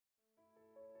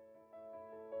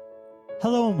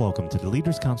Hello and welcome to the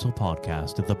Leaders Council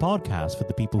podcast, the podcast for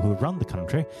the people who run the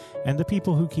country and the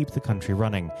people who keep the country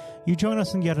running. You join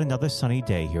us on yet another sunny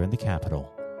day here in the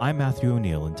capital. I'm Matthew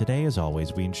O'Neill, and today, as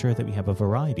always, we ensure that we have a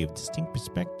variety of distinct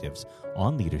perspectives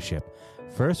on leadership.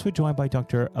 First, we're joined by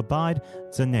Dr Abide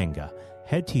Zenenga,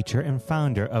 head teacher and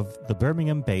founder of the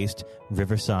Birmingham-based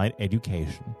Riverside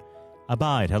Education.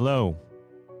 Abide, hello.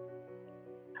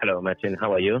 Hello, Martin.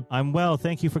 How are you? I'm well.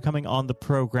 Thank you for coming on the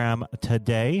program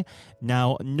today.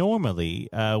 Now, normally,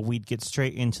 we'd get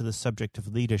straight into the subject of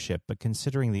leadership, but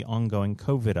considering the ongoing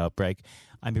COVID outbreak,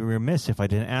 I'd be remiss if I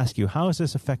didn't ask you, how has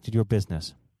this affected your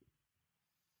business?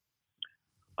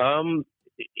 In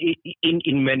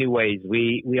many ways,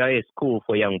 we are a school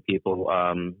for young people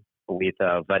with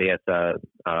various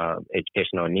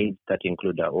educational needs that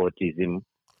include autism,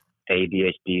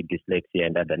 ADHD, dyslexia,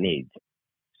 and other needs.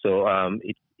 So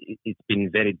it's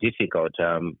been very difficult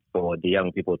for the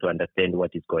young people to understand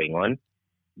what is going on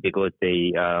because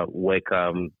they work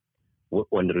on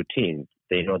routines.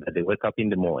 They know that they wake up in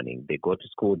the morning, they go to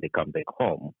school, they come back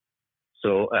home.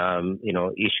 So,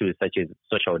 issues such as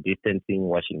social distancing,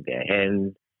 washing their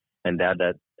hands, and the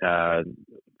other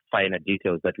finer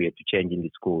details that we had to change in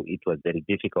the school, it was very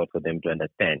difficult for them to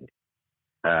understand,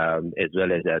 as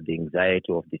well as the anxiety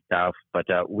of the staff. But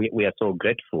we are so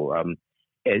grateful.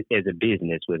 As a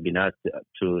business, we've been asked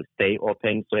to stay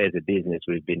open. So as a business,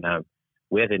 we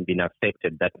haven't been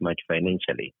affected that much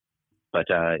financially. But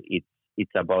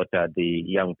it's about the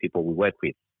young people we work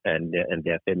with and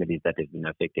their families that have been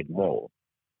affected more.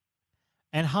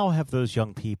 And how have those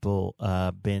young people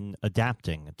been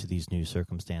adapting to these new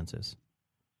circumstances?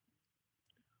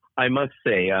 I must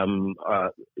say,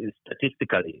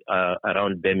 statistically,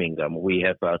 around Birmingham, we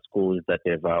have schools that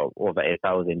have over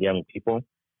 1,000 young people.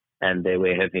 And they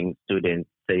were having students,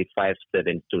 say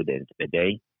 5-7 students a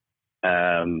day.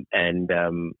 I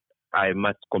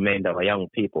must commend our young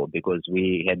people because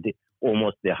we had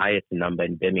almost the highest number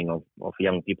in Birmingham of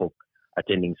young people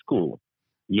attending school.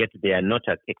 Yet they are not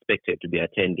expected to be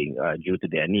attending due to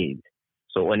their needs.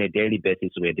 So on a daily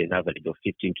basis, we had an average of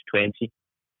 15 to 20.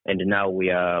 And now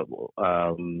we are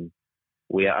up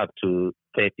to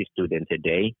 30 students a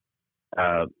day,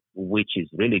 which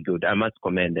is really good. I must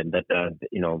commend them that,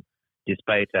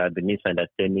 despite the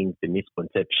misunderstandings, the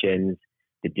misconceptions,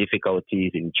 the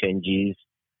difficulties in changes,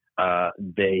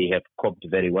 they have coped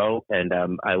very well. And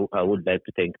I would like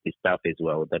to thank the staff as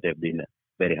well that have been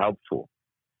very helpful.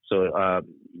 So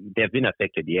they've been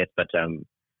affected, yes, but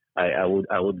I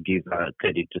would give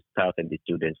credit to staff and the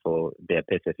students for their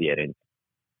perseverance.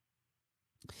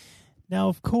 Now,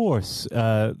 of course,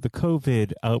 the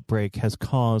COVID outbreak has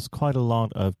caused quite a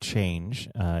lot of change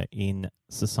in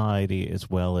society as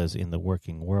well as in the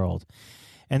working world.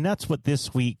 And that's what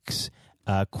this week's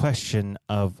question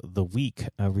of the week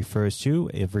refers to.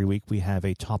 Every week we have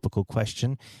a topical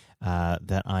question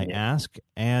that I ask.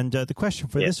 And the question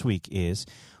for this week is,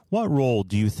 what role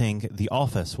do you think the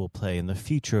office will play in the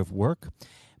future of work,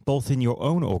 both in your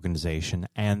own organization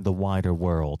and the wider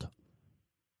world?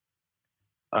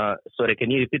 Sorry,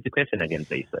 can you repeat the question again,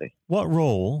 please? Sorry. What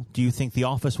role do you think the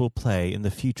office will play in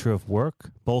the future of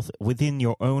work, both within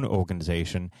your own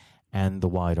organization and the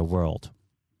wider world?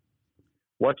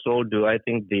 What role do I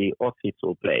think the office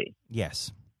will play?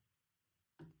 Yes.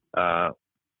 I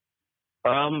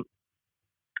think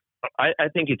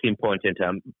it's important.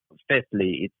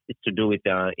 Firstly, it's to do with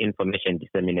information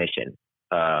dissemination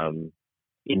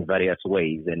in various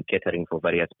ways and catering for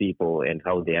various people and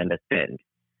how they understand.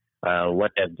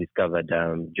 What I've discovered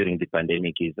during the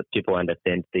pandemic is that people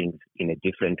understand things in a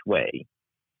different way.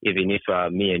 Even if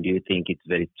me and you think it's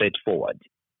very straightforward,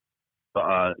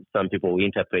 some people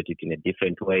interpret it in a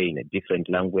different way, in a different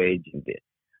language.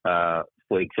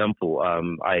 For example,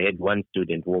 I had one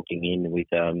student walking in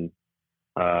with a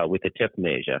tape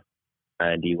measure,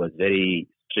 and he was very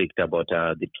strict about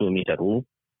the 2-meter rule,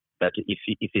 that if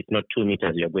it's not 2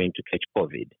 meters, you're going to catch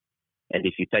COVID. And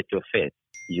if you touch your face,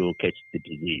 you'll catch the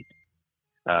disease.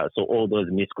 So all those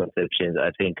misconceptions,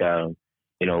 I think,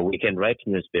 we can write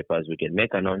newspapers, we can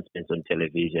make announcements on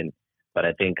television, but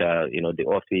I think, the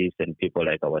office and people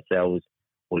like ourselves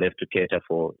will have to cater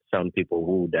for some people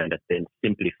who would understand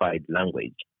simplified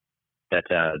language, that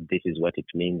this is what it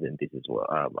means and this is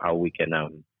how we can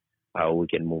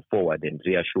move forward and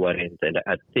reassurance. And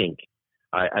I think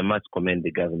I must commend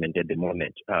the government at the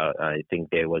moment. I think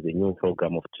there was a new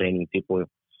program of training people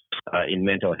in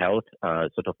mental health,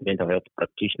 sort of mental health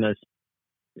practitioners.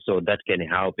 So that can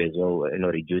help as well,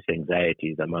 reduce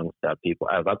anxieties amongst people.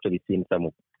 I've actually seen some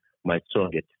of my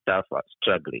strongest staff are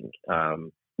struggling,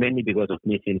 mainly because of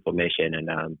misinformation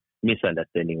and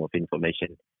misunderstanding of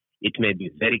information. it may be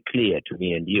very clear to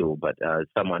me and you, but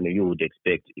someone you would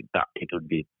expect that it would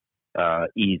be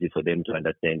easy for them to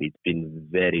understand. It's been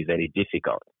very, very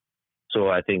difficult. So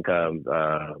I think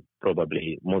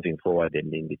probably moving forward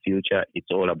and in the future,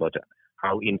 it's all about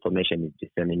how information is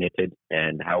disseminated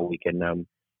and how we can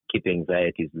keep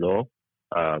anxieties low.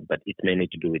 But it's mainly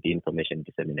to do with the information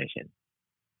dissemination.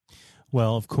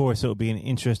 Well, of course, it will be an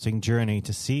interesting journey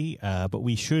to see, but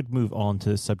we should move on to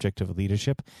the subject of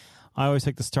leadership. I always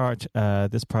like to start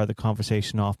this part of the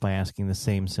conversation off by asking the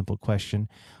same simple question.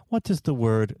 What does the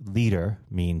word leader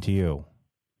mean to you?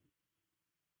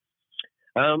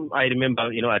 I remember,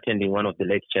 attending one of the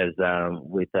lectures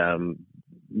with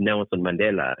Nelson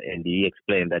Mandela, and he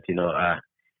explained that,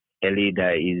 a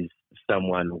leader is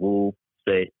someone who,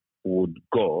 say, would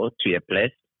go to a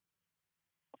place,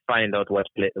 find out what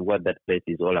that place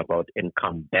is all about, and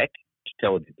come back to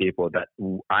tell the people that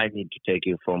I need to take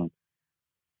you from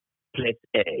place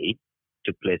A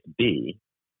to place B,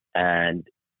 and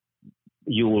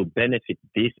you will benefit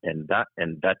this and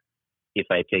that if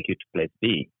I take you to place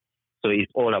B. So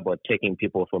it's all about taking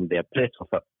people from their place of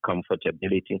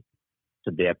comfortability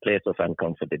to their place of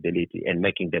uncomfortability and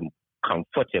making them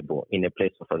comfortable in a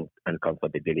place of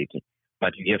uncomfortability.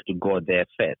 But you have to go there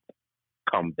first,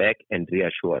 come back and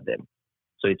reassure them.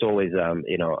 So it's always, a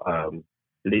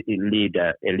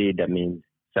leader means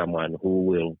someone who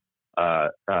will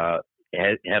have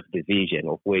the vision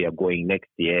of where you're going next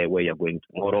year, where you're going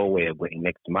tomorrow, where you're going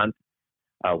next month,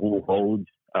 who holds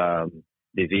the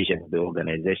vision of the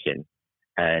organization,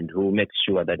 and who makes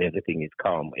sure that everything is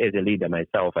calm. As a leader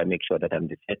myself, I make sure that I'm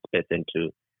the first person to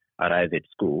arrive at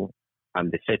school. I'm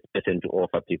the first person to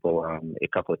offer people a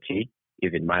cup of tea,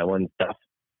 even my own stuff.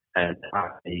 And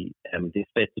I am the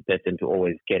first person to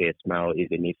always carry a smile,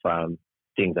 even if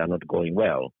things are not going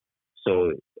well.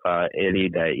 So a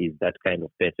leader is that kind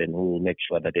of person who will make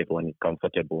sure that everyone is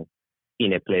comfortable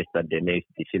in a place that they may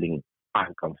be feeling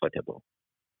uncomfortable.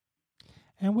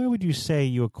 And where would you say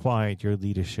you acquired your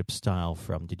leadership style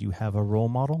from? Did you have a role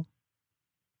model?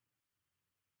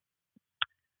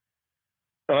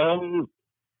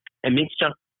 A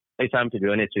mixture. If I'm to be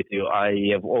honest with you, I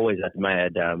have always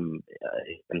admired,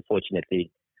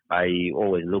 unfortunately, I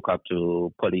always look up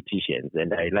to politicians,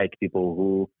 and I like people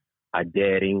who are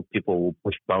daring, people who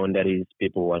push boundaries,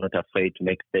 people who are not afraid to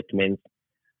make statements.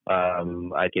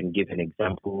 I can give an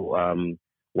example.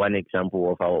 One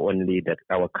example of our own leader,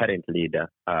 our current leader,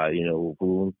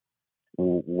 who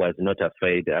was not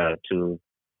afraid to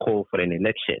call for an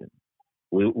election.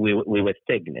 We were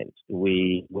stagnant.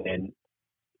 We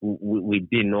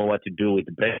didn't know what to do with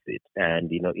Brexit,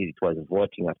 and it was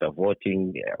voting after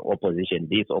voting, opposition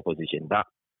this, opposition that,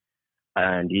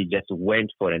 and he just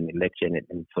went for an election,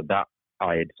 and for that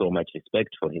I had so much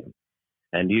respect for him.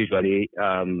 And usually,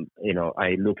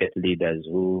 I look at leaders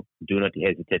who do not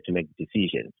hesitate to make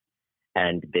decisions,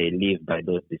 and they live by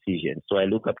those decisions. So I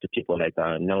look up to people like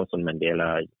Nelson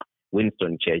Mandela,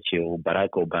 Winston Churchill, Barack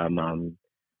Obama,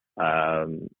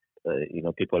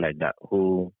 people like that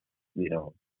who,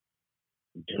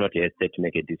 do not hesitate to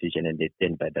make a decision, and they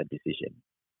stand by that decision.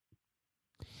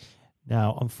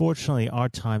 Now, unfortunately, our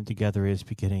time together is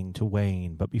beginning to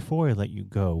wane. But before I let you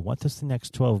go, what does the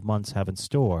next 12 months have in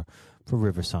store for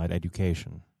Riverside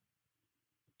Education?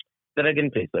 That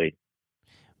again, please, sorry.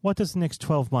 What does the next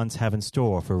 12 months have in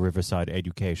store for Riverside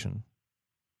Education?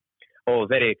 Oh,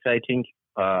 very exciting.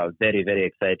 Very, very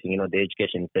exciting. The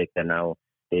education sector now,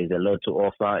 there's a lot to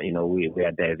offer. We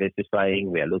are diversifying.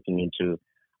 We are looking into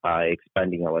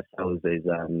expanding ourselves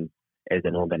as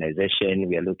an organization.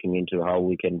 We are looking into how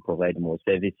we can provide more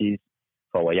services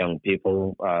for our young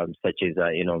people, such as,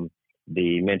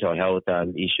 the mental health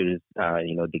issues,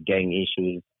 the gang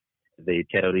issues, the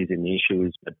terrorism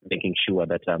issues, but making sure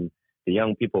that the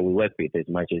young people we work with, as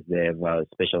much as they have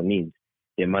special needs,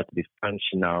 they must be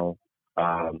functional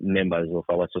members of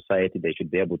our society. They should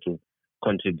be able to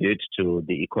contribute to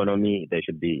the economy. They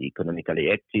should be economically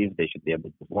active. They should be able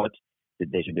to vote.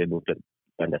 They should be able to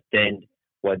understand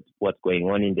what's going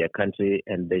on in their country,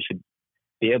 and they should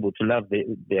be able to love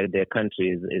their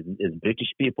country as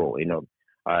British people.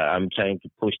 I'm trying to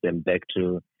push them back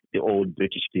to the old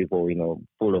British people,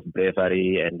 full of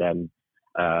bravery and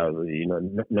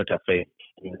not afraid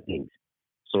of things.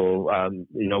 So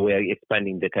we are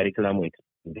expanding the curriculum, we're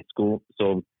expanding the school.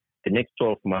 So the next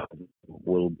 12 months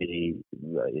will be,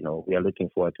 we are looking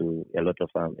forward to a lot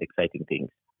of exciting things.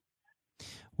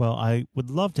 Well, I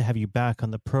would love to have you back on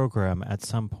the program at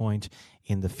some point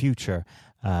in the future,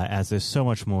 as there's so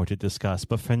much more to discuss.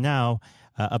 But for now,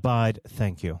 Abide,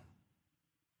 thank you.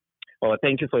 Oh,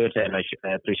 thank you for your time.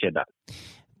 I appreciate that.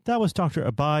 That was Dr.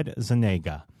 Abide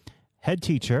Zenenga, head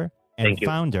teacher and Thank you.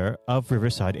 founder of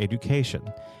Riverside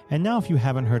Education. And now, if you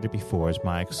haven't heard it before, is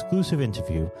my exclusive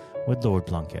interview with Lord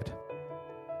Blunkett.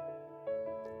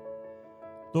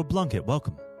 Lord Blunkett,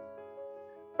 welcome.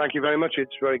 Thank you very much.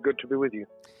 It's very good to be with you.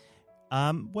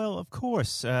 Well, of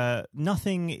course,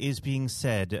 nothing is being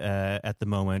said at the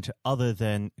moment other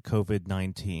than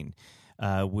COVID-19,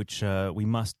 which we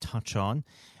must touch on.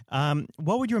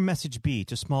 What would your message be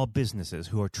to small businesses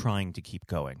who are trying to keep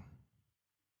going?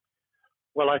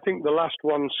 Well, I think the last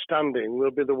ones standing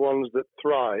will be the ones that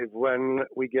thrive when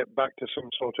we get back to some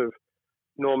sort of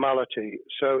normality.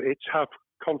 So it's have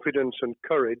confidence and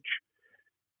courage.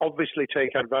 Obviously,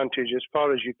 take advantage as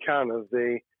far as you can of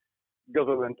the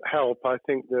government help. I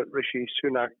think that Rishi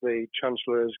Sunak, the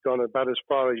Chancellor, has gone about as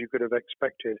far as you could have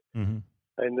expected in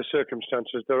the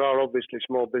circumstances. There are obviously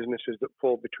small businesses that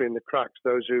fall between the cracks.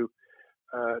 Those who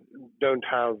don't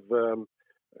have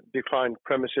defined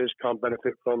premises can't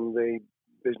benefit from the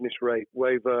business rate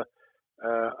waiver,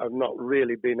 have not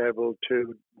really been able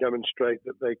to demonstrate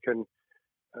that they can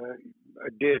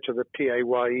adhere to the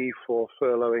PAYE for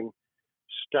furloughing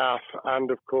staff, and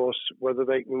of course whether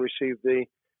they can receive the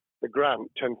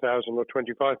grant, 10,000 or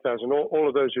 25,000. All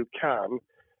of those who can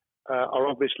are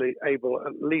obviously able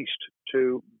at least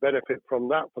to benefit from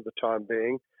that for the time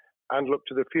being and look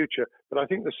to the future. But I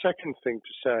think the second thing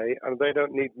to say, and they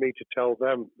don't need me to tell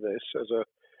them this as a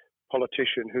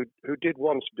politician who did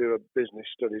once do a business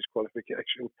studies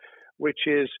qualification, which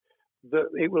is that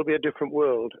it will be a different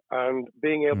world, and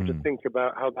being able to think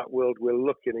about how that world will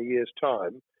look in a year's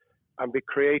time and be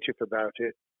creative about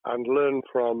it and learn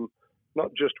from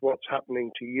not just what's happening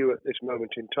to you at this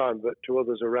moment in time, but to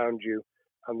others around you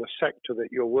and the sector that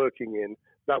you're working in,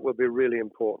 that will be really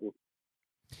important.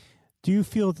 Do you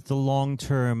feel that the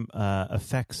long-term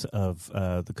effects of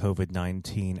the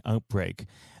COVID-19 outbreak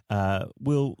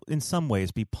will in some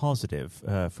ways be positive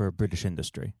for British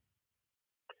industry?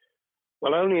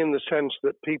 Well, only in the sense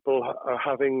that people are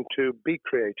having to be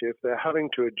creative, they're having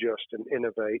to adjust and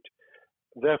innovate.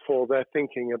 Therefore, they're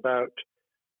thinking about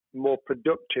more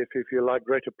productive, if you like,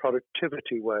 greater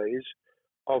productivity ways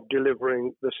of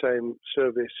delivering the same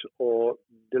service or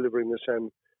delivering the same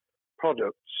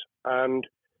products. And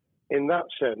in that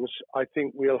sense, I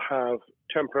think we'll have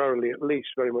temporarily at least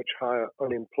very much higher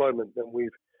unemployment than we've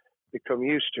become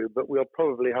used to, but we'll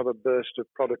probably have a burst of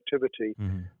productivity,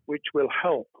 which will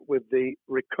help with the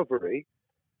recovery.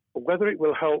 Whether it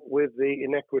will help with the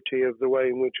inequity of the way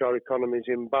in which our economy is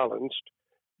imbalanced,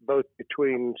 both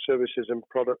between services and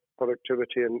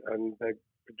productivity and the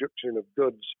production of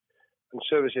goods and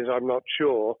services, I'm not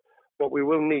sure. What we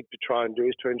will need to try and do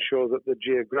is to ensure that the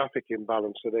geographic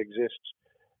imbalance that exists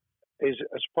is,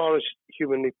 as far as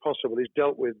humanly possible, is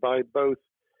dealt with by both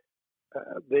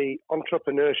the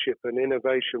entrepreneurship and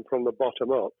innovation from the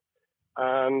bottom up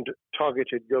and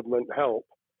targeted government help,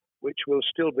 which will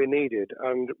still be needed.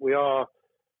 And we are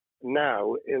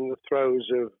now in the throes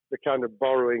of the kind of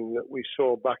borrowing that we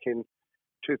saw back in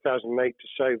 2008 to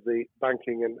save the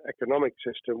banking and economic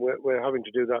system. We're having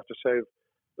to do that to save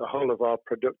the whole of our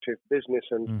productive business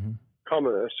and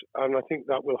commerce, and I think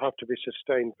that will have to be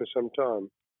sustained for some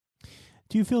time.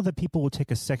 Do you feel that people will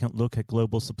take a second look at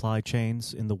global supply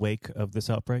chains in the wake of this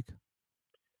outbreak?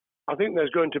 I think there's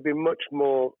going to be much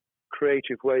more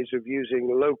creative ways of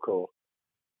using local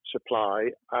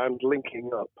supply and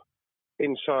linking up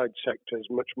inside sectors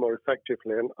much more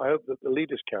effectively. And I hope that the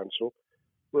Leaders' Council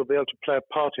will be able to play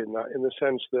a part in that, in the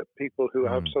sense that people who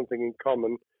have something in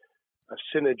common, a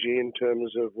synergy in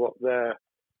terms of what they're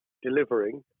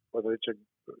delivering, whether it's a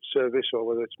service or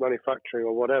whether it's manufacturing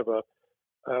or whatever,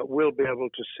 will be able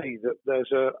to see that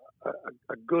there's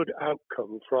a good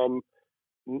outcome from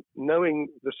knowing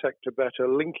the sector better,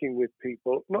 linking with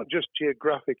people, not just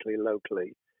geographically,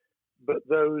 locally, but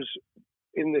those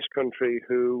in this country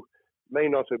who may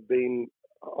not have been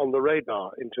on the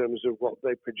radar in terms of what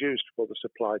they produced for the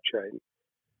supply chain.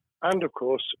 And of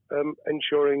course,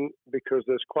 ensuring, because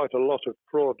there's quite a lot of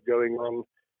fraud going on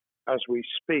as we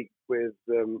speak with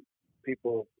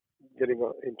people getting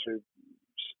into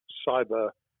cyber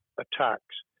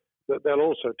attacks, that they'll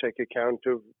also take account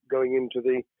of going into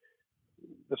the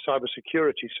cyber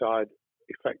security side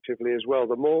effectively as well.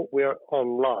 The more we are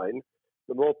online,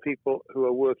 the more people who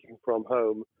are working from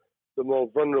home, the more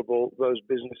vulnerable those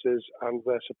businesses and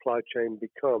their supply chain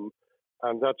become.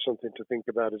 And that's something to think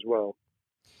about as well.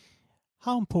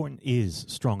 How important is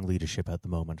strong leadership at the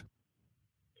moment?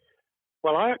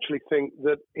 Well, I actually think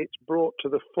that it's brought to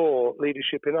the fore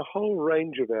leadership in a whole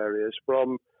range of areas,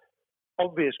 from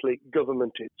obviously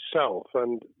government itself,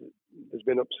 and there's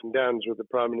been ups and downs with the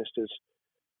Prime Minister's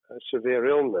severe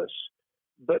illness,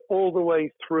 But all the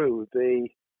way through the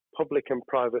public and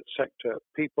private sector,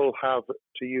 people have,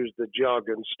 to use the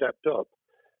jargon, stepped up.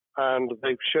 And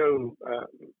they've shown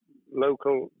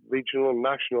local, regional,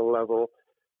 national level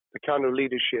the kind of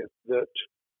leadership that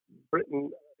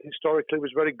Britain historically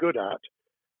was very good at.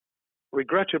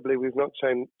 Regrettably, we've not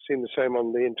seen the same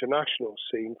on the international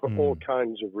scene for all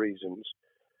kinds of reasons,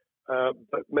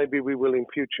 but maybe we will in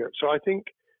future. So I think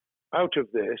out of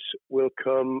this will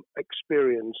come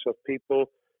experience of people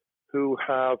who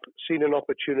have seen an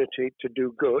opportunity to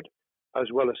do good, as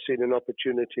well as seen an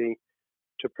opportunity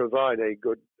to provide a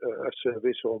good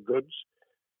service or goods,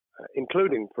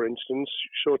 including, for instance,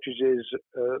 shortages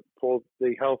for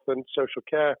the health and social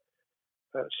care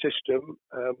system,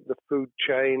 the food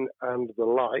chain and the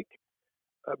like.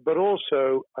 But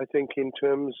also, I think in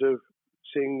terms of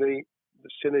seeing the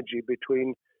synergy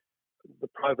between the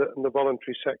private and the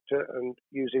voluntary sector and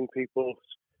using people's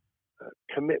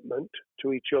commitment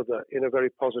to each other in a very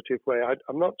positive way.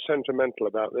 I'm not sentimental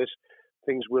about this.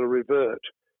 Things will revert.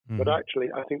 But actually,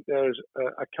 I think there's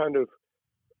a kind of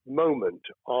moment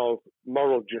of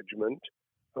moral judgment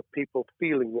of people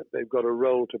feeling that they've got a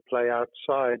role to play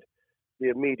outside the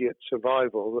immediate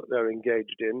survival that they're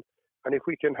engaged in. And if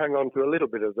we can hang on to a little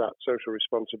bit of that social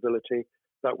responsibility,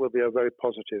 that will be a very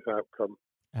positive outcome.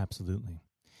 Absolutely.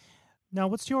 Now,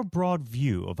 what's your broad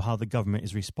view of how the government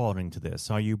is responding to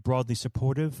this? Are you broadly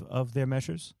supportive of their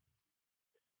measures?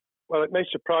 Well, it may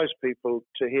surprise people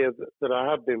to hear that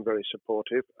I have been very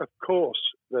supportive. Of course,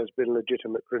 there's been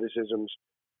legitimate criticisms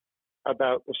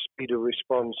about the speed of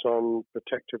response on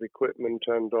protective equipment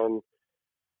and on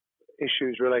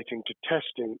issues relating to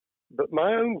testing. But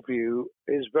my own view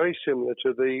is very similar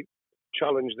to the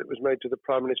challenge that was made to the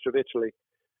Prime Minister of Italy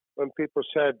when people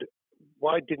said,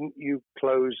 why didn't you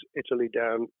close Italy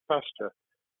down faster?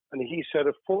 And he said,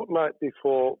 a fortnight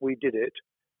before we did it,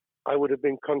 I would have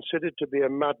been considered to be a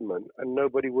madman and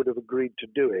nobody would have agreed to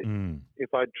do it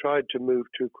if I'd tried to move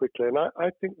too quickly. And I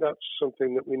think that's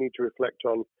something that we need to reflect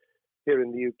on here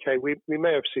in the UK. We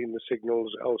may have seen the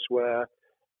signals elsewhere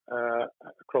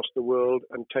across the world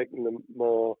and taken them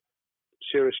more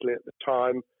seriously at the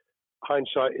time.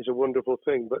 Hindsight is a wonderful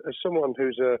thing, but as someone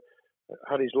who's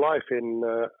had his life in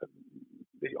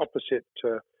the opposite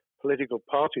political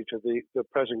party to the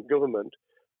present government,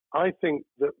 I think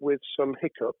that with some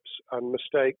hiccups and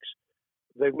mistakes,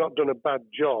 they've not done a bad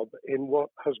job in what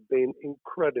has been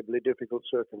incredibly difficult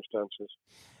circumstances.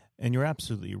 And you're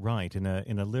absolutely right. In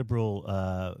a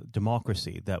liberal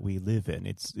democracy that we live in,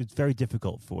 it's very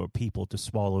difficult for people to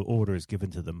swallow orders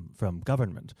given to them from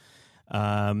government.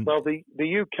 Well,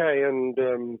 the UK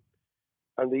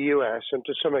and the US, and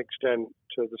to some extent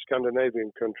the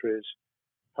Scandinavian countries,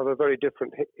 have a very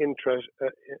different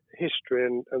history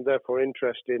and therefore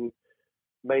interest in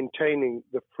maintaining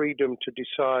the freedom to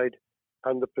decide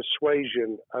and the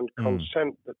persuasion and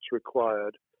consent that's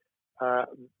required.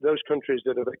 Those countries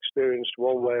that have experienced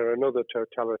one way or another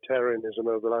totalitarianism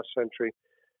over the last century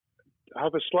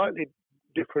have a slightly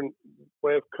different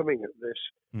way of coming at this.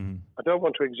 I don't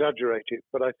want to exaggerate it,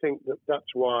 but I think that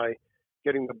that's why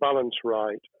getting the balance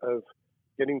right of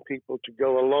getting people to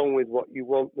go along with what you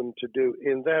want them to do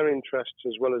in their interests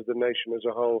as well as the nation as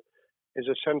a whole is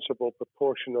a sensible,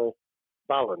 proportional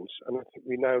balance. And I think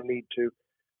we now need to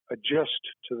adjust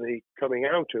to the coming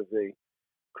out of the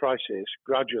crisis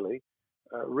gradually,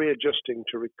 readjusting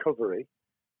to recovery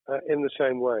in the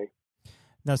same way.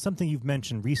 Now, something you've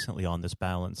mentioned recently on this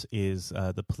balance is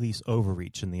the police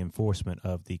overreach in the enforcement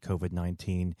of the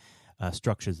COVID-19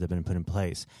 structures that have been put in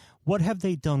place. What have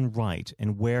they done right,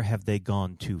 and where have they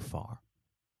gone too far?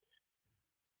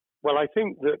 Well, I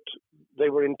think that they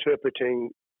were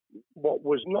interpreting what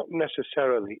was not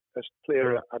necessarily as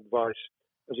clear advice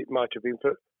as it might have been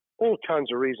for all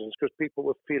kinds of reasons, because people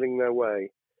were feeling their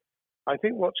way. I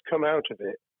think what's come out of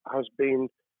it has been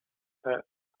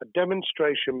a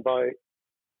demonstration by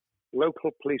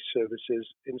local police services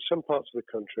in some parts of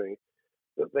the country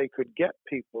that they could get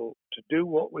people to do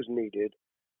what was needed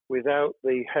without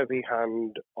the heavy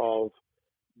hand of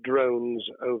drones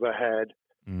overhead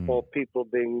or people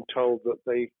being told that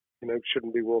they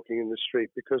shouldn't be walking in the street,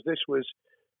 because this was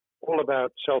all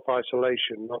about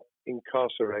self-isolation, not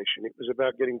incarceration. It was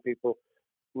about getting people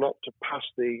not to pass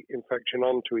the infection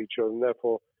on to each other and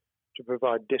therefore to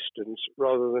provide distance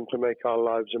rather than to make our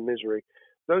lives a misery.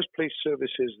 Those police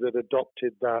services that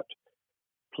adopted that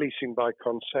policing by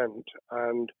consent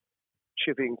and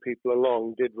chivying people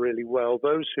along did really well.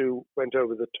 Those who went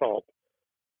over the top,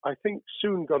 I think,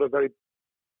 soon got a very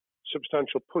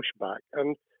substantial pushback.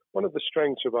 And one of the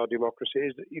strengths of our democracy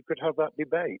is that you could have that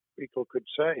debate. People could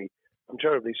say, I'm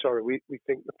terribly sorry, we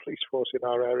think the police force in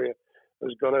our area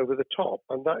has gone over the top,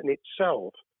 and that in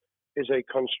itself is a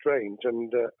constraint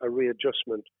and a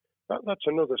readjustment. That's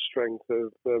another strength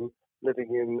of living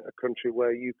in a country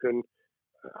where you can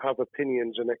have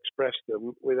opinions and express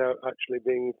them without actually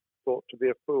being thought to be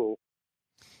a fool.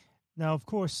 Now, of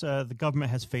course, the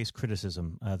government has faced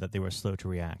criticism that they were slow to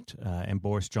react, and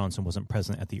Boris Johnson wasn't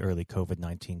present at the early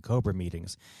COVID-19 COBRA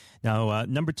meetings. Now,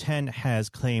 Number 10 has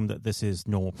claimed that this is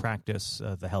normal practice.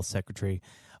 The health secretary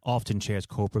often chairs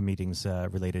COBRA meetings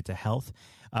related to health.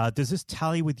 Does this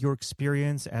tally with your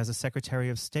experience as a Secretary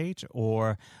of State,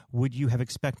 or would you have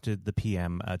expected the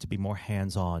PM to be more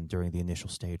hands-on during the initial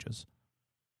stages?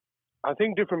 I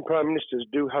think different prime ministers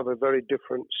do have a very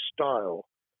different style.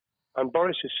 And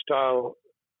Boris's style,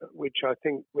 which I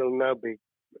think will now be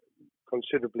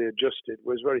considerably adjusted,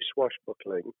 was very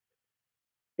swashbuckling.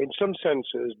 In some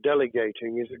senses,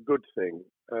 delegating is a good thing,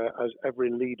 as every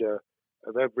leader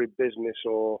of every business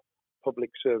or public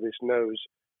service knows.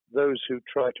 Those who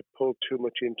try to pull too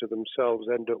much into themselves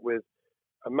end up with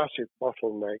a massive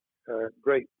bottleneck,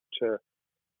 great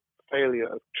failure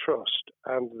of trust,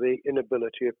 and the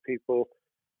inability of people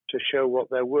to show what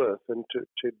they're worth and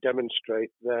to demonstrate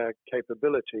their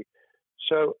capability.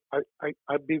 So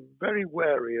I'd be very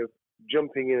wary of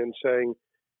jumping in and saying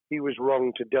he was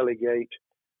wrong to delegate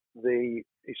the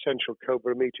essential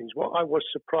COBRA meetings. What I was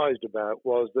surprised about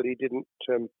was that he didn't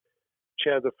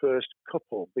chair the first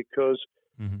couple, because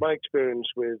my experience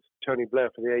with Tony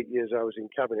Blair for the 8 years I was in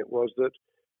cabinet was that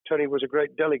Tony was a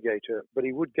great delegator, but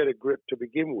he would get a grip to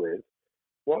begin with,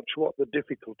 watch what the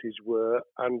difficulties were,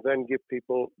 and then give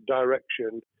people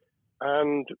direction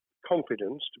and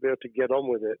confidence to be able to get on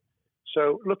with it.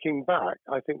 So looking back,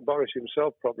 I think Boris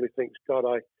himself probably thinks, God,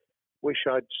 I wish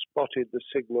I'd spotted the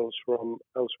signals from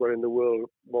elsewhere in the world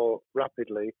more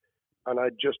rapidly, and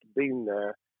I'd just been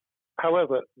there.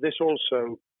 However, this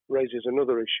also raises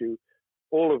another issue.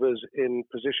 All of us in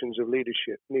positions of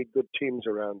leadership need good teams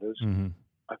around us.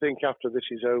 I think after this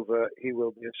is over, he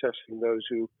will be assessing those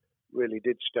who really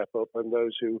did step up and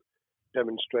those who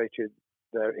demonstrated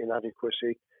their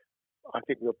inadequacy. I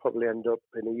think we'll probably end up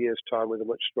in a year's time with a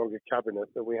much stronger cabinet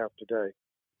than we have today.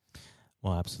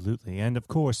 Well, absolutely. And of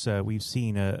course, we've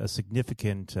seen a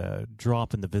significant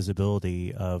drop in the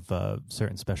visibility of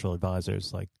certain special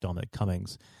advisors like Dominic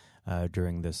Cummings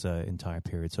during this entire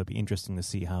period. So it'd be interesting to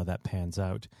see how that pans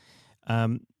out.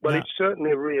 It's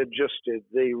certainly readjusted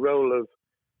the role of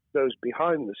those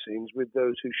behind the scenes with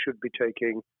those who should be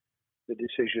taking the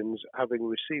decisions, having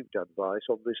received advice.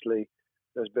 Obviously,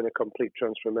 there's been a complete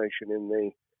transformation in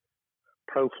the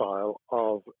profile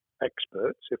of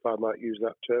experts, if I might use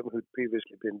that term, who'd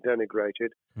previously been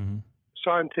denigrated.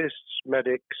 Scientists,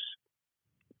 medics,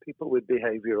 people with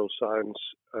behavioral science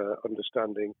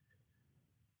understanding.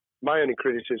 My only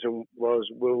criticism was,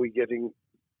 were we getting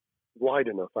wide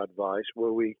enough advice?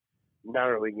 Were we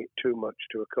narrowing it too much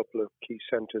to a couple of key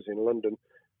centres in London?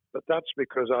 But that's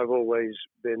because I've always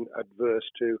been adverse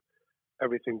to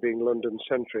everything being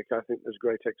London-centric. I think there's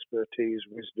great expertise,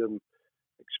 wisdom,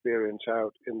 experience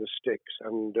out in the sticks,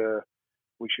 and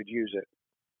we should use it.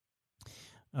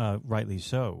 Rightly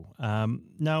so.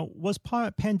 Now, was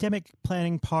pandemic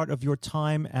planning part of your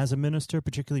time as a minister,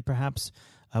 particularly perhaps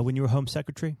when you were Home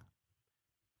Secretary?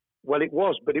 Well, it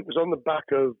was, but it was on the back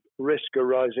of risk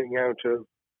arising out of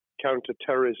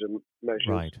counter-terrorism measures.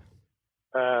 Right.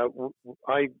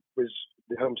 I was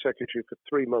the Home Secretary for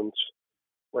 3 months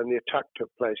when the attack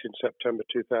took place in September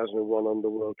 2001 on the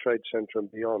World Trade Center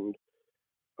and beyond.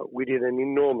 We did an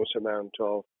enormous amount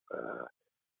of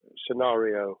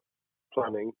scenario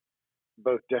planning,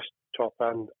 both desktop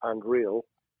and real.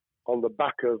 On the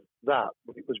back of that,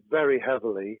 it was very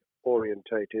heavily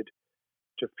orientated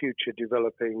to future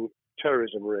developing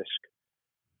terrorism risk.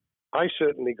 I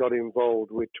certainly got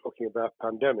involved with talking about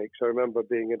pandemics. I remember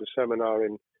being at a seminar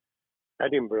in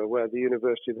Edinburgh where the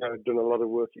university there had done a lot of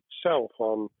work itself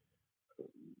on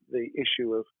the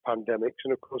issue of pandemics.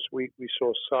 And of course, we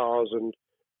saw SARS and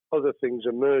other things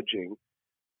emerging.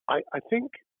 I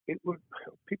think people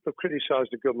have criticised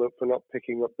the government for not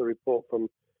picking up the report from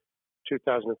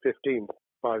 2015,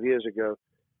 5 years ago.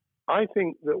 I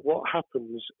think that what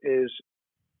happens is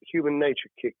human nature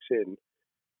kicks in.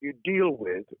 You deal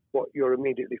with what you're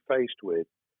immediately faced with.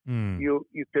 You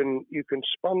can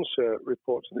sponsor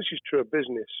reports, and this is true of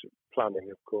business planning,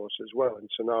 of course, as well, and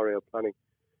scenario planning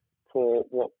for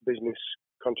what business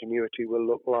continuity will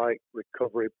look like,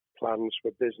 recovery plans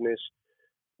for business,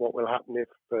 what will happen if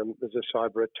there's a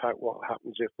cyber attack, what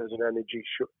happens if there's an energy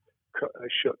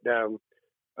shutdown.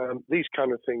 These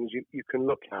kind of things you can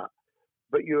look at,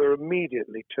 but you're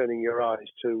immediately turning your eyes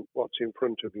to what's in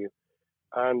front of you.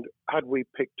 And had we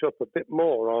picked up a bit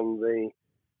more on the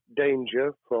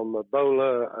danger from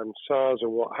Ebola and SARS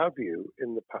and what have you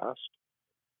in the past,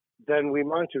 then we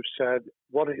might have said,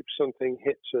 what if something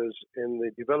hits us in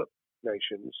the developed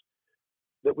nations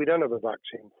that we don't have a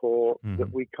vaccine for,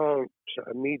 that we can't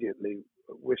immediately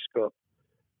whisk up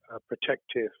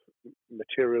protective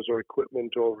materials or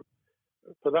equipment, or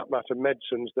for that matter,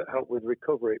 medicines that help with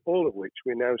recovery, all of which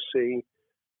we now see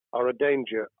are a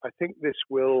danger. I think this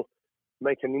will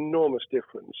make an enormous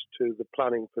difference to the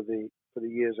planning for the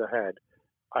years ahead.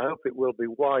 I hope it will be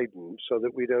widened so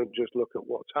that we don't just look at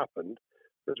what's happened,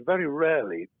 but very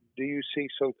rarely do you see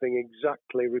something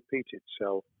exactly repeat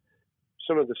itself.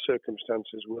 Some of the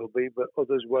circumstances will be, but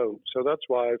others won't. So that's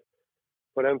why I've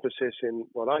put emphasis in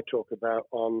what I talk about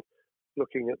on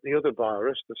looking at the other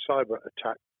virus, the cyber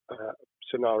attack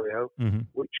scenario,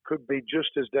 which could be just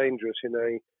as dangerous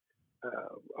in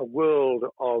a world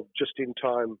of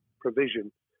just-in-time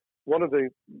provision. One of the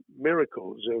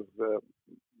miracles of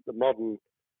the modern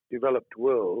developed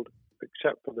world,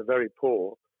 except for the very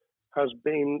poor, has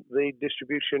been the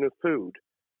distribution of food.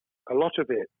 A lot of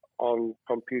it on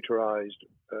computerized,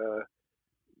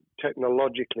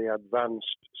 technologically advanced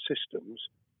systems.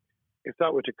 If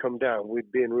that were to come down,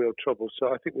 we'd be in real trouble. So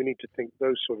I think we need to think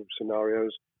those sort of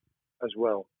scenarios as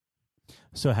well.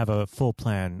 So have a full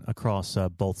plan across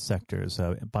both sectors,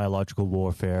 biological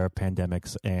warfare,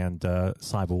 pandemics, and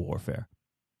cyber warfare.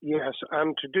 Yes,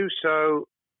 and to do so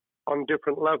on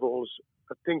different levels.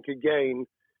 I think, again,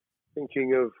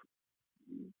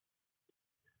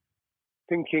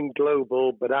 thinking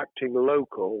global but acting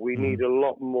local, we need a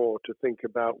lot more to think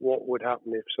about what would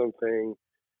happen if something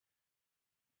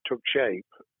took shape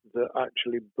that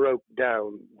actually broke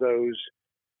down those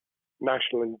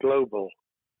national and global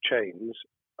chains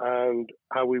and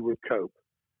how we would cope.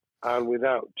 And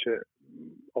without,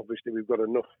 obviously, we've got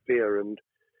enough fear and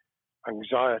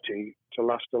anxiety to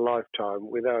last a lifetime.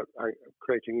 Without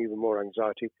creating even more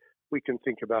anxiety, we can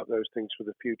think about those things for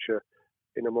the future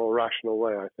in a more rational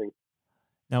way, I think.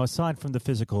 Now, aside from the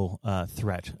physical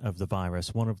threat of the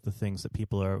virus, one of the things that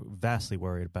people are vastly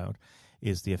worried about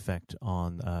is the effect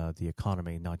on the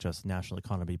economy, not just national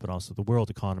economy, but also the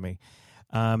world economy.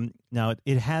 Now,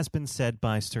 it has been said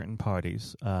by certain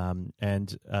parties,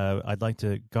 and I'd like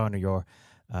to garner your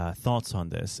thoughts on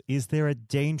this. Is there a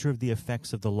danger of the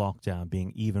effects of the lockdown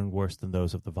being even worse than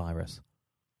those of the virus?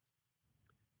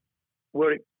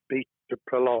 Were it be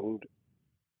prolonged,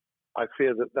 I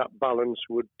fear that balance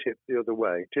would tip the other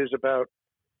way. It is about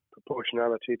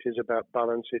proportionality. It is about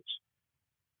balance. It's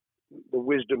the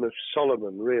wisdom of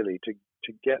Solomon, really,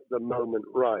 to get the moment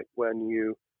right when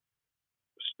you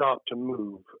start to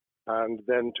move and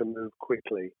then to move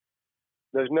quickly.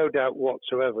 There's no doubt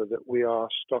whatsoever that we are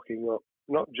stocking up,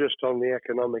 not just on the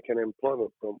economic and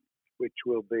employment front, which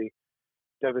will be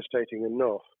devastating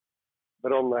enough,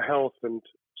 but on the health and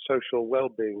social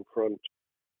well-being front,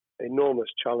 enormous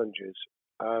challenges.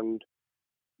 And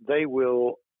they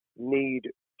will need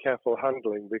careful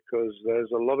handling because there's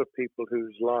a lot of people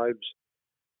whose lives,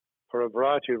 for a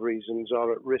variety of reasons,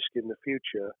 are at risk in the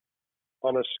future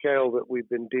on a scale that we've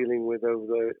been dealing with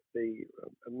over the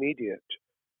immediate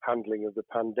handling of the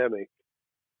pandemic,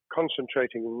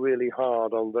 concentrating really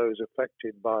hard on those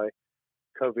affected by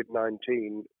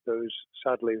COVID-19, those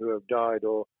sadly who have died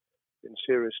or been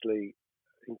seriously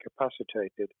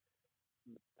incapacitated.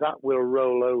 That will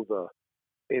roll over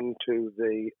into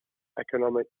the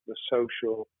economic, the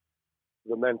social,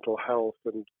 the mental health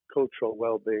and cultural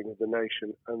well-being of the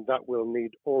nation, and that will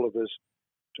need all of us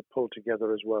to pull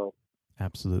together as well.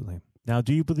 Absolutely. Now,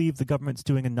 do you believe the government's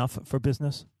doing enough for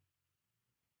business?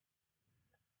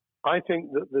 I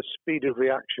think that the speed of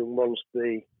reaction once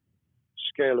the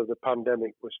scale of the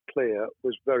pandemic was clear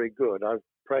was very good. I've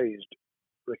praised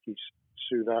Rishi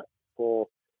Sunak for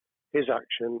his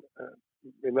action.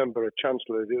 Remember, a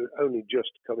chancellor who only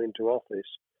just come into office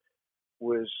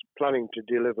was planning to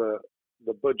deliver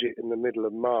the budget in the middle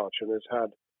of March and has had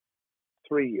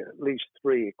at least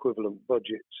three equivalent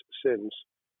budgets since.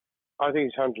 I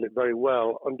think he's handled it very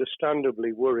well.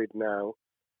 Understandably worried now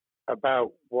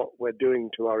about what we're doing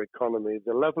to our economy.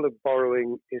 The level of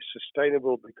borrowing is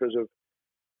sustainable because of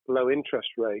low interest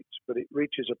rates, but it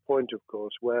reaches a point, of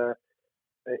course, where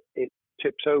it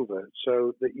tips over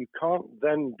so that you can't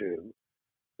then do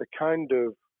the kind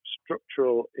of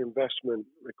structural investment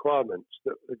requirements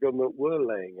that the government were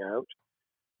laying out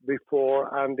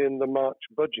before and in the March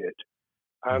budget.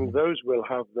 And those will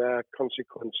have their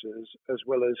consequences as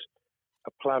well as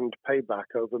a planned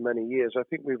payback over many years. I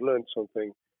think we've learned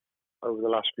something over the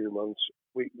last few months.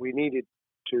 We needed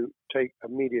to take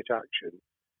immediate action.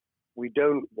 we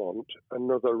don't want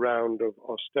another round of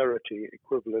austerity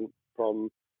equivalent from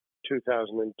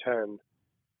 2010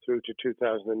 through to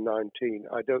 2019.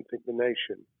 I don't think the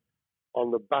nation,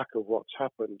 on the back of what's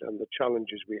happened and the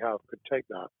challenges we have, could take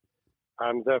that.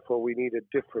 And therefore, we need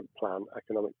a different plan,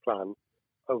 economic plan,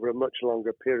 over a much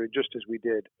longer period, just as we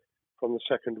did from the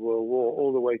Second World War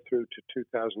all the way through to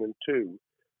 2002,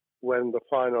 when the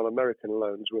final American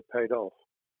loans were paid off.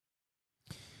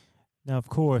 Now, of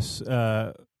course,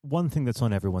 one thing that's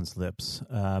on everyone's lips,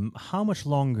 how much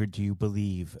longer do you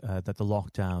believe that the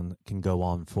lockdown can go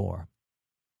on for?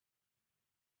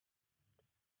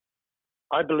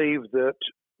 I believe that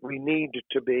we need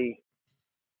to be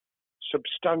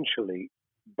substantially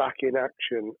back in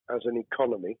action as an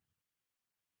economy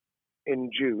in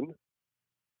June.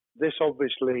 This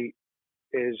obviously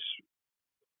is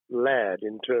led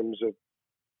in terms of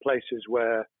places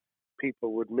where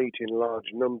people would meet in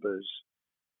large numbers,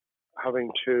 having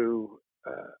to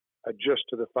adjust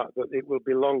to the fact that it will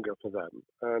be longer for them.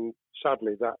 And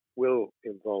sadly, that will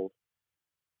involve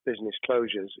business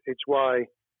closures. It's why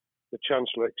the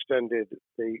Chancellor extended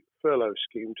the furlough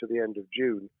scheme to the end of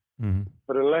June. Mm-hmm.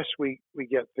 But unless we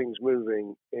get things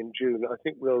moving in June, I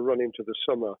think we'll run into the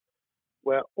summer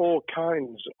where all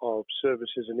kinds of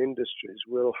services and industries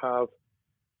will have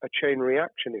a chain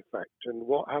reaction effect. And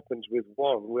what happens with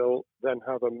one will then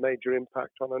have a major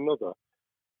impact on another.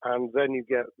 And then you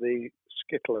get the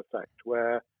skittle effect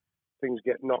where things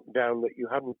get knocked down that you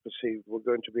hadn't perceived were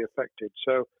going to be affected.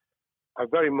 So I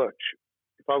very much,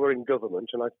 if I were in government,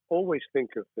 and I always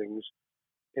think of things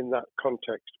in that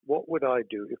context, what would I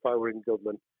do if I were in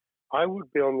government? I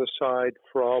would be on the side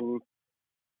from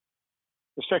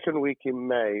the second week in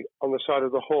May, on the side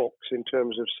of the hawks in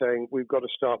terms of saying we've got to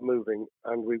start moving,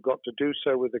 and we've got to do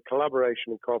so with the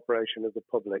collaboration and cooperation of the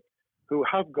public who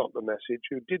have got the message,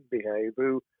 who did behave,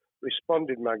 who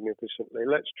responded magnificently.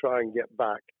 Let's try and get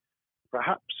back,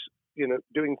 perhaps,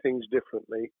 doing things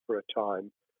differently for a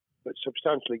time, but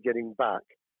substantially getting back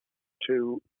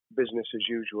to business as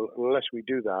usual. Unless we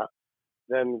do that,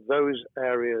 then those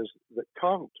areas that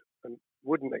can't and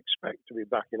wouldn't expect to be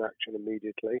back in action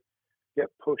immediately get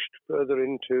pushed further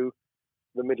into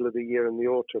the middle of the year and the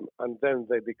autumn, and then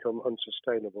they become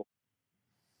unsustainable.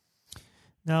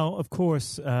 Now, of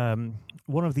course,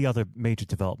 one of the other major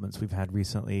developments we've had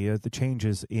recently are the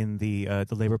changes in the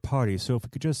Labour Party. So if we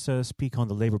could just speak on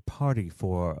the Labour Party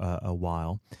for a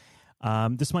while.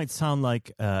 This might sound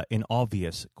like an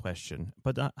obvious question,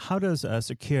 but how does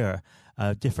Sir Keir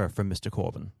differ from Mr.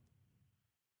 Corbyn?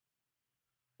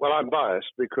 Well, I'm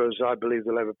biased because I believe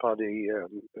the Labour Party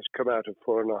has come out of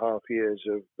 4.5 years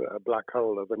of a black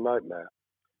hole of a nightmare,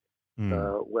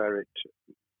 where it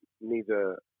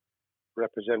neither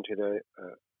represented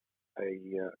a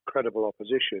credible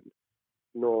opposition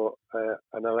nor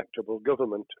an electable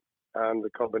government. And the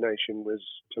combination was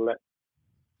to let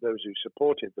those who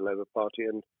supported the Labour Party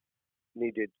and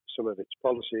needed some of its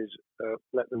policies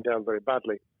let them down very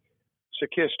badly. Sir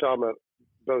Keir Starmer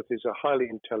both is a highly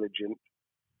intelligent,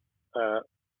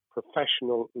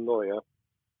 professional lawyer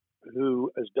who,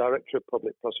 as Director of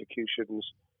Public Prosecutions,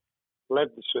 led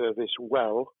the service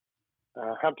well,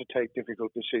 had to take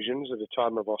difficult decisions at a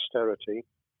time of austerity,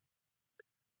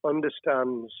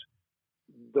 understands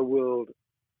the world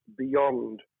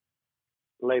beyond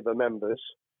Labour members,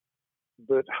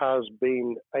 but has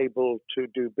been able to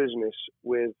do business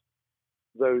with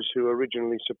those who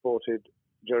originally supported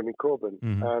Jeremy Corbyn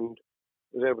and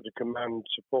was able to command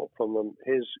support from them.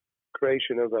 His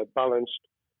creation of a balanced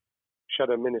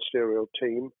shadow ministerial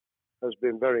team has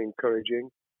been very encouraging.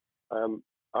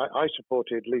 I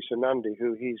supported Lisa Nandy,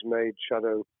 who he's made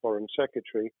shadow foreign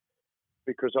secretary,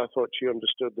 because I thought she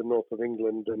understood the north of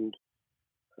England and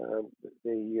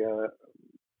the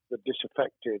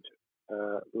disaffected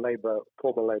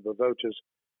former Labour voters.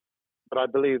 But I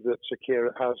believe that Sir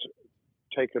Keir has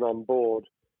taken on board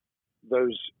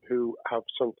those who have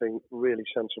something really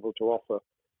sensible to offer.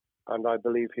 And I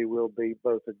believe he will be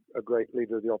both a great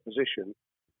leader of the opposition.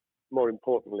 More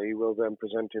importantly, he will then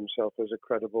present himself as a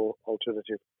credible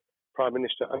alternative prime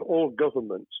minister. And all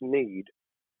governments need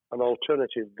an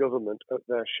alternative government at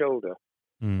their shoulder.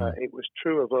 It was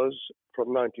true of us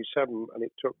from 97, and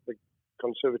it took the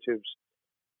Conservatives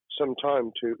some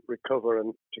time to recover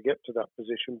and to get to that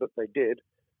position, but they did,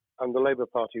 and the Labour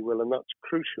Party will, and that's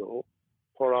crucial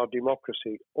for our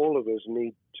democracy. All of us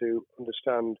need to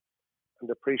understand and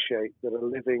appreciate that a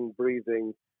living,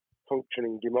 breathing,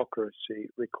 functioning democracy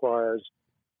requires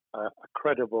a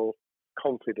credible,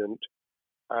 confident,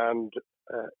 and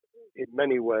in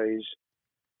many ways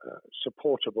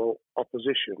supportable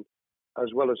opposition. as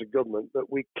well as a government, that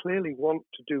we clearly want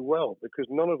to do well, because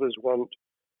none of us want,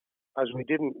 as we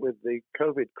didn't with the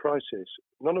COVID crisis,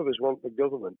 none of us want the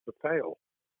government to fail.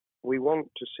 We want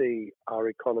to see our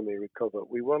economy recover.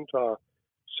 We want our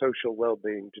social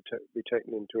well-being to be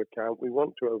taken into account. We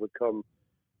want to overcome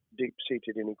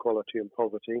deep-seated inequality and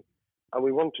poverty. And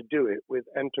we want to do it with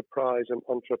enterprise and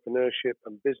entrepreneurship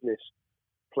and business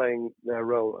playing their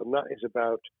role. And that is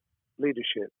about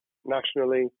leadership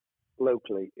nationally,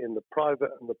 locally, in the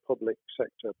private and the public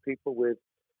sector. People with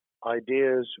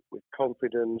ideas, with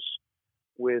confidence,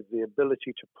 with the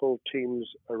ability to pull teams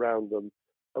around them.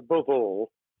 Above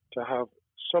all, to have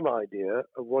some idea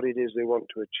of what it is they want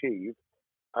to achieve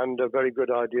and a very good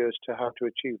idea as to how to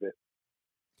achieve it.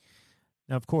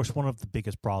 Now, of course, one of the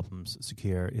biggest problems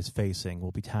Secure is facing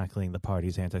will be tackling the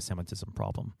party's anti-Semitism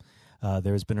problem.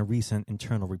 There has been a recent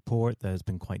internal report that has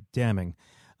been quite damning.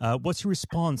 What's your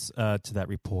response to that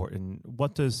report, and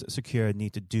what does Secure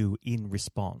need to do in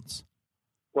response?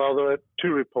 Well, there are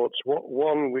two reports.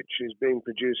 One which is being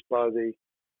produced by the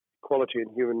Equality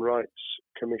and Human Rights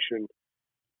Commission,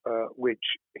 which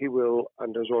he will,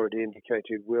 and has already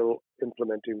indicated, will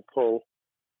implement in full.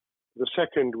 The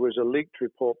second was a leaked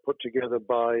report put together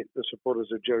by the supporters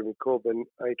of Jeremy Corbyn,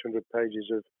 800 pages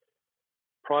of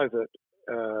private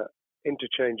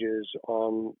interchanges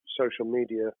on social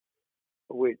media,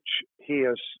 which he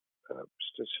has,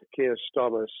 Keir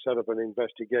Starmer, set up an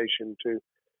investigation to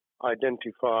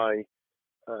identify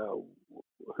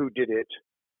who did it,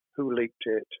 who leaked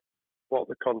it, what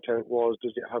the content was,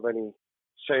 does it have any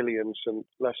salience and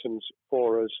lessons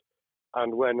for us,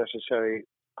 and where necessary,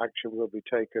 action will be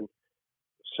taken.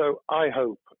 So I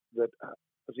hope that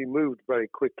as he moved very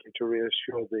quickly to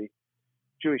reassure the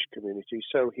Jewish community,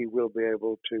 so he will be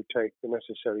able to take the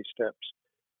necessary steps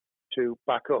to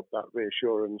back up that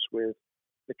reassurance with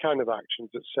the kind of actions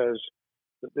that says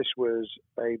that this was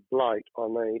a blight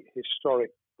on a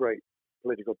historic, great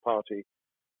political party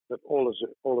that all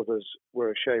of us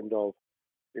were ashamed of.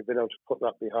 We've been able to put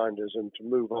that behind us and to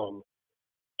move on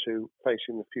to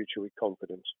facing the future with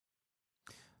confidence.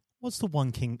 What's the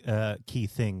one key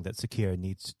thing that Secure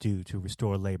needs to do to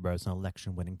restore Labour as an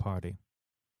election-winning party?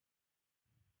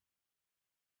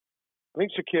 I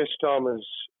think Sir Keir Starmer's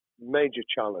major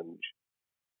challenge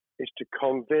is to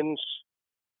convince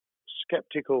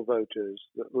sceptical voters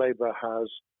that Labour has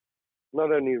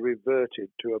not only reverted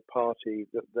to a party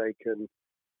that they can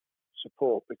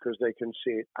support because they can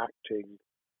see it acting,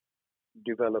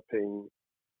 developing,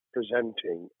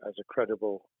 presenting as a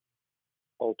credible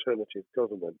alternative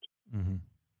government,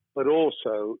 but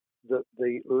also that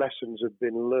the lessons have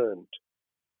been learned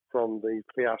from the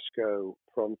fiasco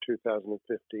from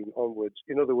 2015 onwards.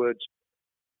 In other words,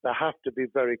 there have to be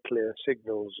very clear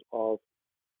signals of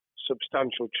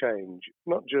substantial change,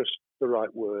 not just the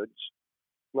right words,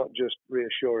 not just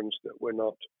reassurance that we're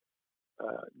not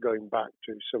going back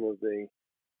to some of the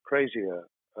crazier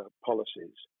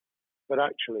policies, but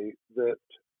actually that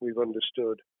we've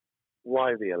understood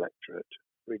why the electorate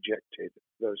rejected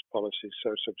those policies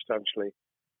so substantially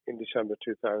in December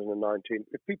 2019.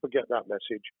 If people get that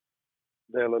message,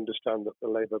 they'll understand that the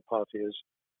Labour Party has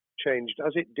changed,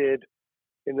 as it did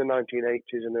in the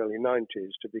 1980s and early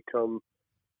 90s, to become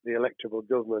the electable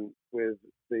government with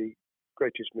the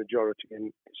greatest majority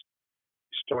and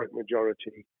historic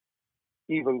majority,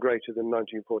 even greater than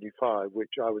 1945,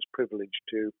 which I was privileged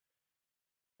to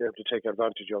be able to take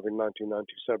advantage of in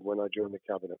 1997 when I joined the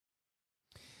cabinet.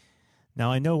 Now,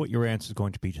 I know what your answer is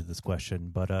going to be to this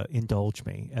question, but indulge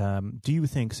me. Do you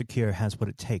think Secure has what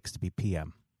it takes to be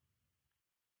PM?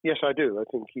 Yes, I do. I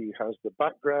think he has the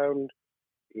background,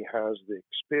 he has the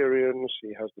experience,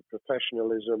 he has the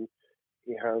professionalism,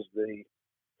 he has the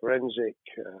forensic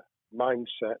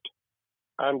mindset,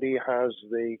 and he has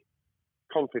the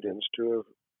confidence to have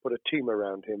put a team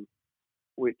around him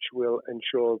which will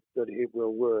ensure that it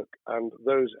will work. And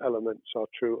those elements are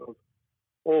true of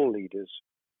all leaders.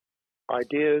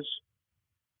 Ideas,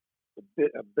 the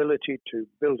ability to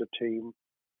build a team,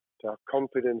 to have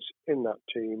confidence in that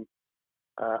team,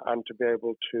 and to be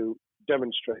able to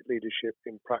demonstrate leadership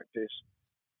in practice,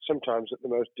 sometimes at the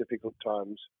most difficult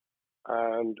times.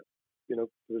 And, you know,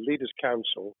 the Leaders'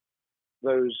 Council,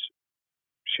 those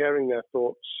sharing their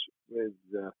thoughts with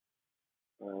the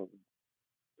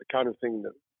kind of thing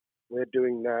that we're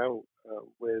doing now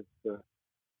with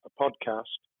a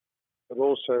podcast, but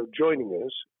also joining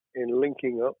us in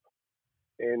linking up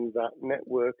in that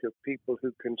network of people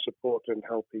who can support and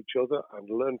help each other and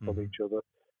learn from each other.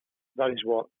 That is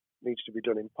what needs to be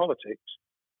done in politics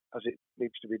as it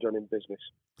needs to be done in business.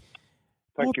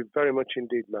 Thank you very much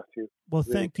indeed, Matthew. Well,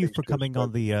 thank you for coming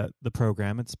on the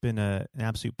program. It's been an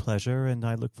absolute pleasure, and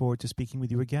I look forward to speaking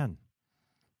with you again.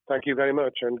 Thank you very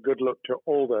much, and good luck to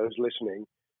all those listening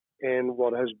in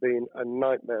what has been a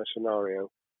nightmare scenario.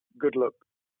 Good luck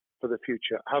for the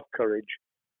future. Have courage,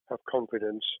 have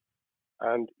confidence,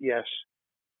 and yes,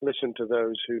 listen to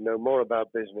those who know more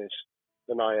about business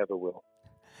than I ever will.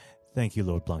 Thank you,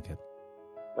 Lord Blunkett.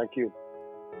 Thank you.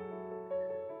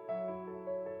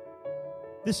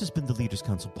 This has been the Leaders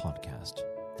Council podcast.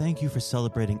 Thank you for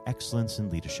celebrating excellence in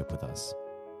leadership with us.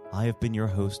 I have been your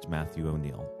host, Matthew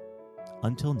O'Neill.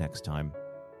 Until next time,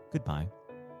 goodbye.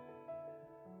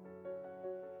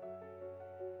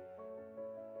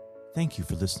 Thank you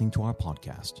for listening to our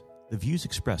podcast. The views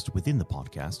expressed within the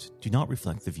podcast do not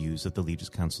reflect the views of the Leaders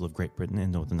Council of Great Britain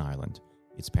and Northern Ireland,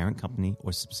 its parent company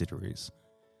or subsidiaries,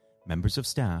 members of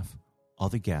staff,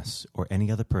 other guests, or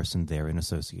any other person therein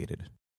associated.